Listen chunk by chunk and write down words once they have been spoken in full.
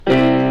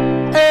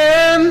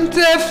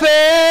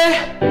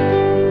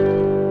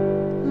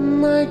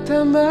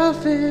tambah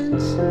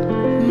VINZ,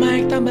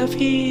 Mike tambah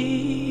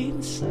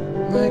VINZ,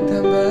 Mike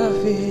tambah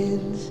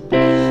VINZ,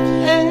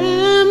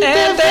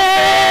 MTV,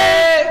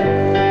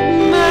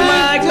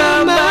 Mike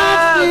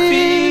tambah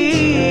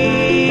VINZ,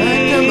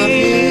 Mike tambah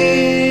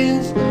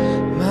VINZ,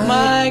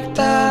 Mike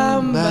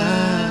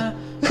tambah.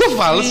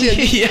 Fals ya?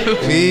 Iya.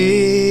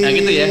 VINZ. Nah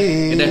gitu ya.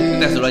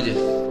 Kita dulu aja.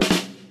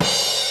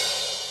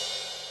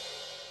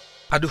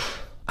 Aduh,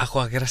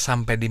 aku akhirnya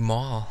sampai di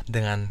mall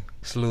dengan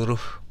seluruh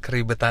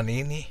keribetan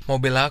ini.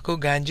 Mobil aku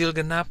ganjil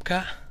genap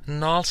kak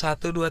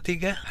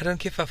 0123. I don't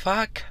give a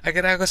fuck.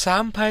 Akhirnya aku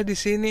sampai di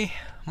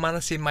sini.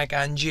 Mana si Mike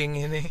anjing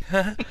ini?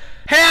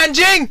 Hei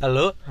anjing!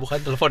 Halo,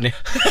 bukan telepon ya?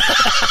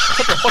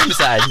 Kok telepon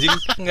bisa anjing?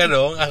 Enggak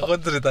dong, aku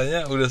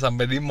ceritanya udah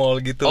sampai di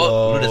mall gitu Oh,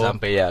 loh. lu udah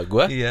sampai ya?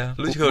 Gua? Iya,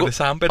 lu juga udah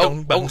sampai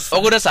dong, Bang.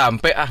 Oh, gua udah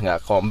sampai. Ah, nggak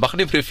kompak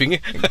nih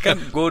briefingnya.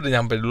 Kan gue udah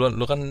nyampe duluan.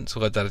 Lu kan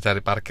suka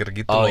cari-cari parkir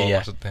gitu Oh, loh,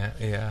 iya. maksudnya.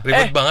 Iya.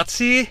 Ribet banget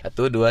sih. 1,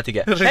 2,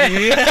 3.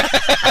 Ribet.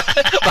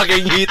 Pakai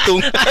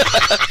ngitung.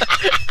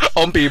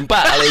 Om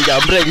Pimpa lagi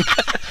gambreng.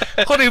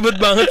 Kok ribet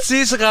banget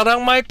sih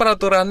sekarang Mike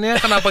peraturannya?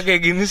 Kenapa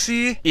kayak gini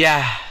sih?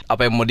 Ya,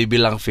 apa yang mau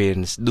dibilang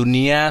Vince?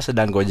 Dunia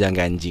sedang gojang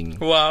ganjing.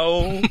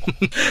 Wow.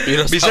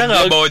 Bisa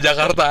nggak bawa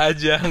Jakarta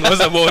aja, nggak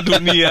usah bawa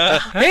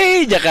dunia.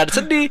 Hei,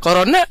 Jakarta sedih.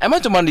 Corona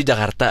emang cuma di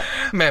Jakarta?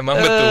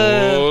 Memang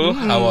betul.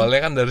 Awalnya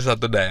kan dari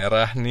satu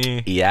daerah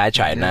nih. Iya,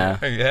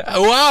 China. Iya.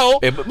 Wow.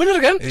 Bener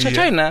kan?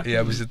 China.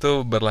 Iya, abis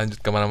itu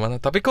berlanjut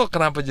kemana-mana. Tapi kok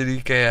kenapa jadi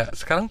kayak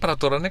sekarang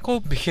peraturannya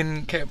kok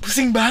bikin kayak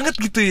pusing banget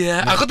gitu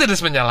ya? Aku tidak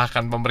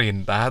menyalahkan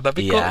pemerintah,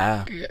 tapi kok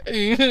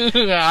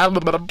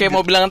kayak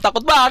mau bilang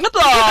takut banget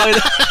loh.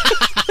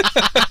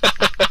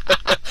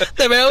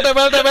 tebel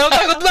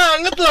takut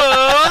banget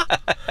loh.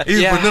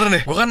 Iya Ya. bener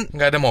nih. Gue kan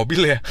nggak ada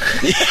mobil ya.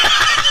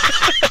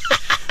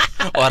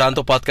 Orang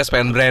tuh podcast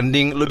pengen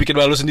branding, lu bikin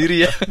malu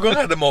sendiri ya. Gue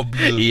gak ada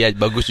mobil. Iya,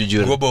 bagus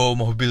jujur. Gue bawa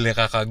mobilnya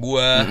kakak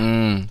gue.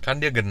 Kan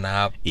dia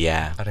genap.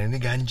 Iya. Karena ini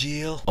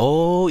ganjil.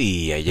 Oh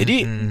iya,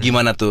 jadi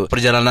gimana tuh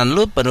perjalanan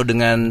lu penuh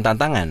dengan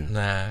tantangan?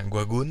 Nah,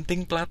 gue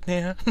gunting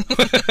platnya.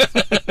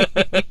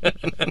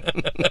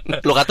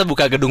 Lu kata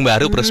buka gedung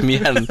baru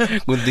peresmian,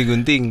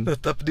 gunting-gunting.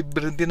 Tetap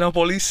diberhentiin sama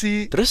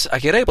polisi. Terus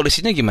akhirnya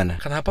polisinya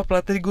gimana? Kenapa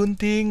platnya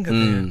digunting?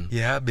 Katanya.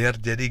 Ya biar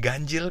jadi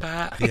ganjil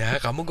kak.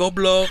 Ya kamu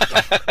goblok.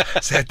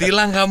 Saya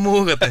tilang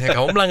kamu, katanya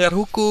kamu melanggar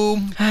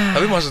hukum.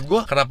 Tapi maksud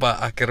gue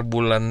kenapa akhir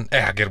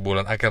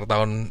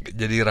tahun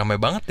jadi ramai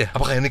banget ya?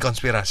 Apakah ini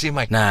konspirasi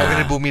Mike? Nah. Apakah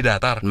ini bumi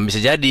datar?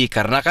 Bisa jadi,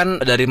 karena kan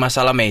dari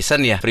masalah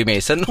Mason ya,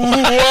 Freemason.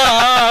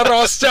 Wah,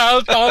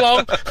 Rothschild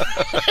tolong.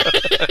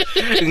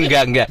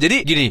 Enggak.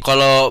 Jadi gini,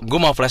 kalau gue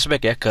mau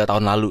flashback ya ke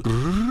tahun lalu,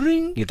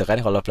 gitu kan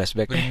kalau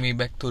flashback. Bring me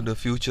back to the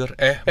future.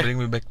 Bring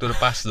me back to the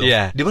past dong.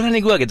 Iya. Di mana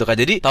nih gue gitu kan.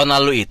 Jadi tahun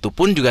lalu itu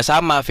pun juga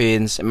sama,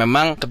 Vince.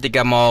 Memang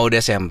ketika mau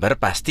Desember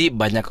pasti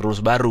banyak rules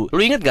baru.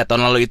 Lu inget gak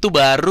tahun lalu itu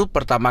baru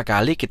pertama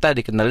kali kita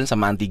dikenalin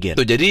sama antigen.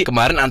 Tuh jadi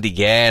kemarin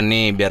antigen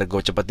nih, biar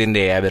gue cepetin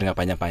deh ya, biar gak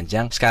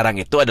panjang-panjang. Sekarang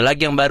itu ada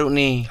lagi yang baru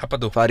nih.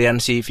 Apa tuh?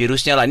 Variansi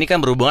virusnya lah. Ini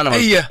kan berhubungan sama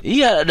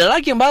Iya, ada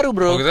lagi yang baru,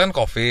 bro. Waktu itu kan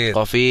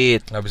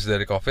COVID. Habis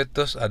dari COVID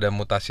terus ada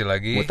mutasi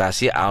lagi.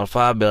 Mutasi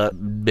alpha,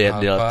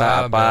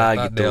 delta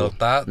apa gitu.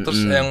 Delta.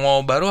 Terus yang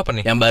mau baru apa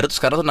nih? Yang baru tuh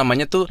sekarang tuh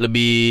namanya tuh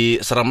lebih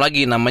serem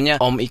lagi, namanya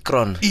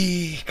Ikron.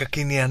 Ih,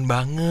 kekinian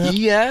banget.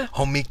 Iya.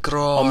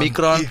 Omikron.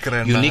 Ih,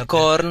 keren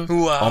unicorn. banget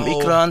ya. Wow.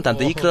 Ikron,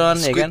 Tante Ikron,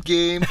 ya kan? Squid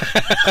Game.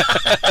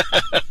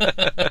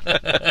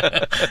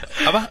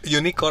 Apa?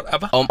 Unicorn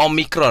apa?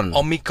 Omikron,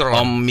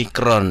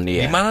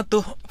 iya. Gimana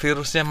tuh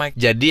virusnya Mike?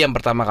 Jadi yang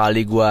pertama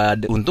kali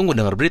untung gue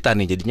denger berita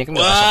nih, jadinya kan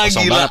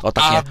kosong gila, banget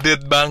otaknya.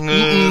 update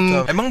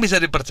banget. Emang bisa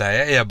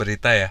dipercaya ya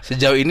berita ya?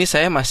 Sejauh ini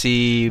saya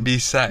masih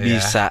bisa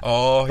ya.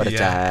 Oh percaya.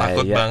 Iya,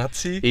 takut banget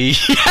sih.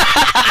 Iya.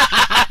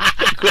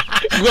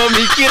 Gua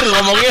mikir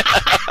ngomongnya.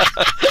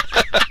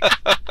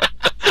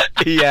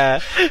 Iya,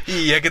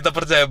 kita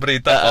percaya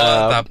berita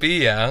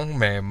tapi yang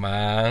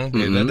memang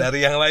beda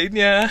dari yang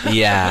lainnya.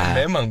 Iya.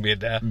 Memang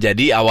beda.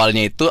 Jadi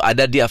awalnya itu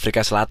ada di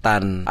Afrika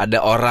Selatan.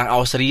 Ada orang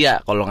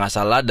Austria kalau nggak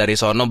salah, dari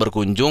sono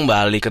berkunjung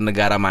balik ke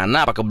negara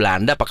mana, apa ke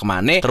Belanda, apa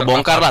kemana,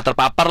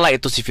 terpapar lah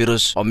itu si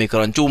virus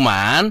Omikron.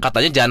 Cuman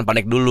katanya jangan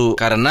panik dulu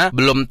karena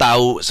belum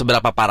tahu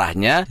seberapa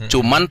parahnya.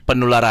 Cuman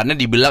penularannya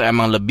dibilang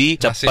emang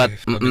lebih cepat.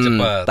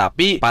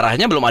 Tapi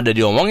parahnya belum ada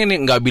diomongin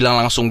nih, nggak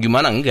bilang langsung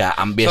gimana, nggak,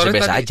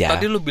 biasa-biasa aja.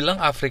 Tadi lu bilang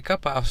Afrika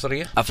apa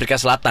Austria?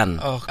 Afrika Selatan.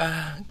 Oh,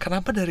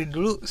 kenapa dari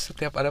dulu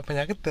setiap ada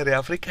penyakit dari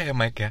Afrika ya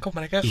Mike ya? Kok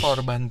mereka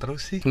korban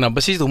terus sih?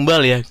 Kenapa sih tumbal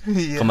ya?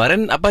 Iya.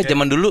 Kemarin apa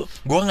zaman dulu?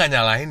 Gua nggak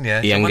nyalain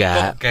ya. Iya, cuman enggak.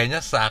 kok kayaknya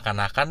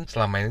seakan-akan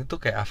selama ini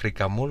tuh kayak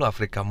Afrika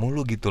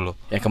mulu gitu loh.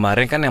 Yang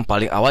kemarin kan yang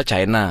paling awal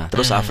China,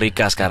 terus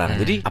Afrika sekarang.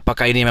 Jadi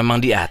apakah ini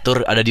memang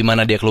diatur? Ada di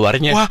mana dia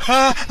keluarnya? Wah,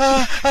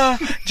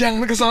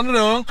 jangan ke sana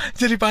dong.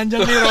 Jadi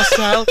panjang nih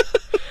Rothschild.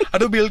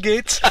 Aduh Bill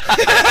Gates.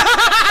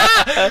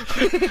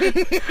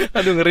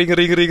 Aduh ngeri.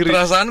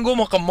 Perasaan gue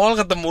mau ke mall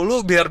ketemu lu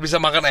biar bisa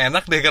makan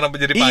enak deh, kenapa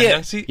jadi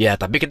panjang sih? Iya,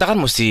 tapi kita kan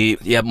mesti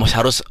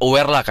harus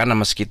aware lah kan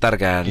sama sekitar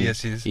kan. Iya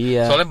sih.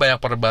 Iya. Soalnya banyak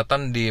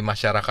perdebatan di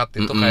masyarakat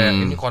itu kayak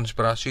ini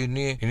konspirasi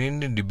ini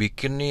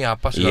dibikin nih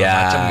apa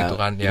segala macam gitu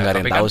kan. Ya, nggak ada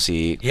tapi yang kan tahu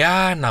sih.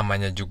 ya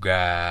namanya juga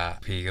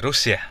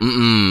virus ya.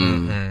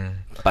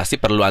 Pasti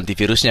perlu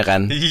antivirusnya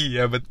kan.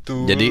 Iya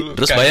betul. Jadi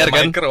terus kayak bayar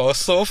kan?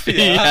 Microsoft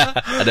ya. Iya,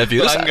 ada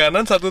virus.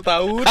 Langganan 1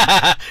 tahun.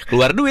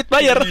 Keluar duit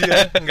bayar.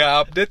 Iya, nggak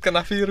update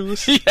kena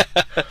virus. Iya.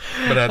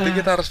 Berarti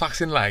kita harus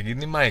vaksin lagi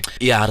nih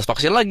Mike. Iya harus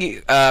vaksin lagi.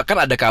 Kan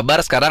ada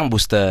kabar sekarang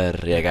booster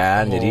ya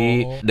kan.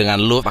 Jadi dengan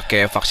lu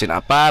pakai vaksin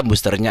apa,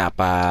 boosternya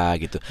apa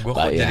gitu. Gue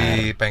kok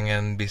jadi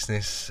pengen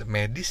bisnis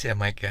medis ya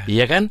Mike ya.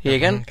 Iya kan, iya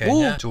kan.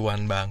 Kayaknya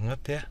cuan banget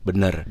ya.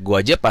 Bener.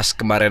 Gua aja pas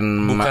kemarin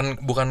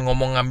bukan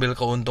ngomong ngambil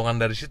keuntungan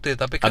dari situ ya,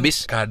 tapi kan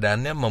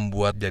keadaannya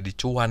membuat jadi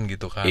cuan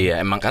gitu kan. Iya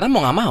emang karena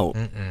mau nggak mau.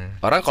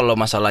 Orang kalau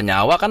masalah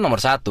nyawa kan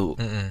nomor 1.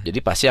 Jadi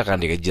pasti akan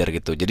dikejar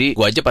gitu. Jadi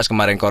gua aja pas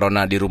kemarin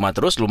corona di rumah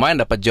terus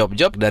lumayan dapat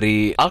job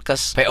dari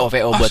Alkes, VO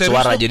buat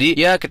suara. Jadi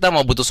ya kita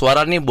mau butuh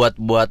suara nih buat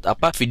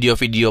apa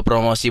video-video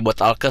promosi buat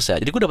Alkes ya.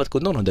 Jadi gua dapat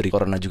keuntungan dari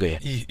corona juga ya.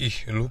 Ih,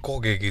 lu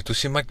kok kayak gitu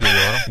sih Mike jadi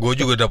orang. Gua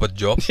juga dapat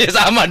job. Ya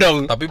sama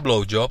dong. Tapi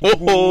blow job.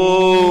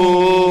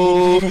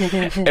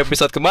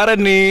 Episode kemarin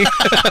nih.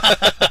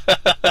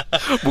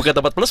 Bukan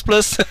tempat plus.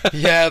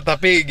 Ya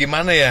tapi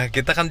gimana ya,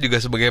 kita kan juga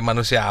sebagai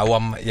manusia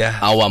awam ya.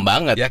 Awam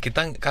banget. Ya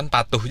kita kan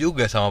patuh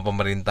juga sama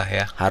pemerintah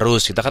ya.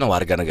 Harus, kita kan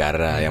warga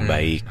negara yang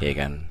baik ya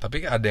kan.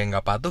 Tapi ada yang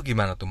nggak patuh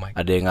gimana tuh Mike?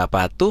 Ada yang nggak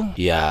patuh,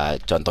 ya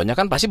contohnya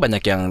kan pasti banyak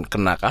yang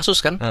kena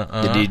kasus kan.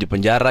 Jadi di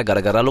penjara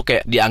gara-gara lu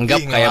kayak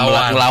dianggap kayak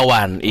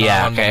ngelawan.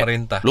 Iya kayak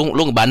pemerintah. Lu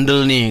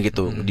bandel nih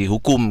gitu,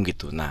 dihukum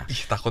gitu. Nah,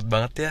 takut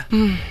banget ya.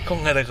 Kok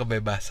nggak ada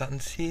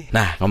kebebasan sih?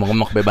 Nah,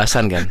 ngomong-ngomong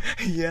kebebasan kan.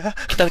 Iya.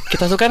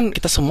 Kita tuh kan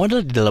kita semua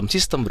adalah di dalam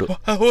sistem, bro.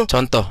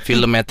 Contoh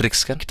film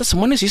Matrix kan, kita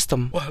semua nih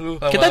sistem. Wah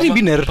lu, kita di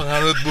biner.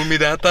 Penganut bumi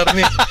datar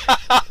nih.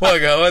 Wah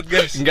gawat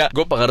guys. Enggak,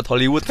 gue penganut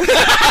Hollywood.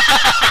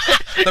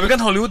 Tapi kan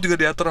Hollywood juga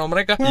diatur sama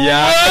mereka.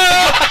 Iya.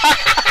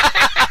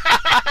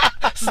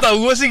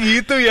 Setahu gue sih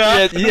gitu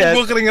ya. Iya.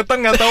 Gue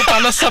keringetan nggak tahu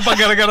panas apa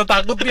gara-gara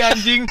takut nih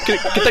anjing.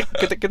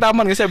 Kita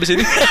aman gak sih abis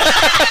ini?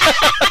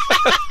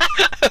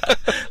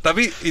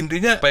 Tapi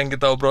intinya apa yang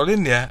kita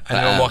obrolin ya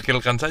hanya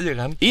mewakilkan saja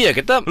kan. Iya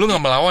kita. Lu nggak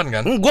melawan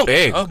kan?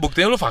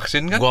 Buktinya lu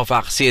vaksin kan? Gua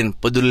vaksin,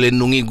 peduli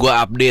lindungi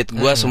gua update,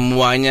 gua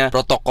semuanya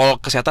protokol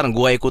kesehatan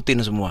gua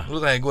ikutin semua. Lu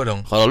kayak gua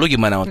dong. Kalau lu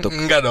gimana untuk?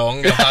 Enggak dong,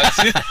 enggak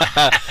vaksin.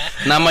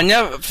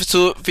 Namanya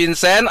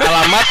VINZ,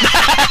 alamat.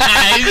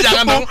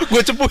 Jangan dong,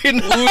 gua cepuin.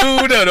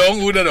 Udah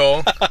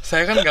dong.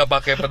 Saya kan nggak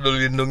pakai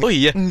peduli lindungi. Oh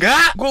iya?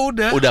 Enggak, gua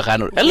udah. Udah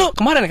kan? Lu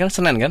kemarin kan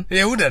Senin kan?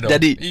 Ya udah dong.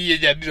 Jadi. Iya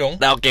jadi dong.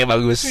 Nah, oke,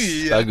 bagus.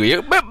 Iya. Bagus ya.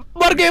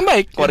 Warga yang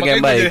baik, warga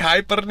yang baik. Jadi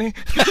hyper nih.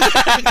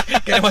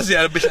 Kayaknya masih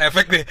habis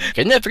efek deh.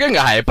 Kayaknya efeknya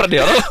nggak hyper deh.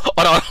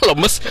 Orang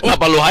lemes.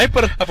 Kenapa lu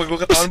hyper? Apa gue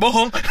ketahuan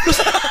bohong?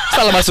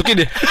 Salah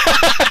masukin deh.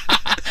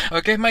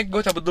 Oke, Mike,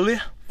 gue cabut dulu ya.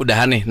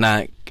 Udahan nih.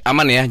 Nah,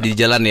 aman ya di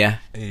jalan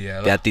ya.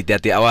 Iya.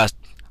 Hati-hati, awas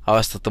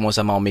ketemu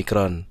sama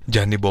Omikron.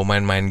 Jangan dibawa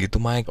main-main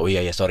gitu, Mike. Oh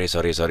iya ya, sorry.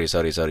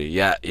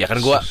 Ya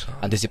kan gue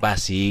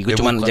antisipasi. Gue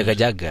cuma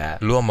jaga-jaga.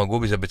 Lu sama gue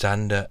bisa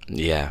bercanda.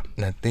 Iya.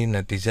 Nanti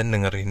netizen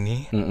denger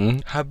ini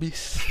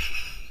habis.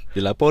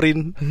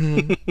 Dilaporin.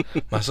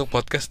 Masuk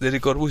podcast dari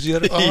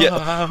Corbuzier. Iya.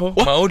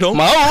 Mau dong.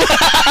 Mau.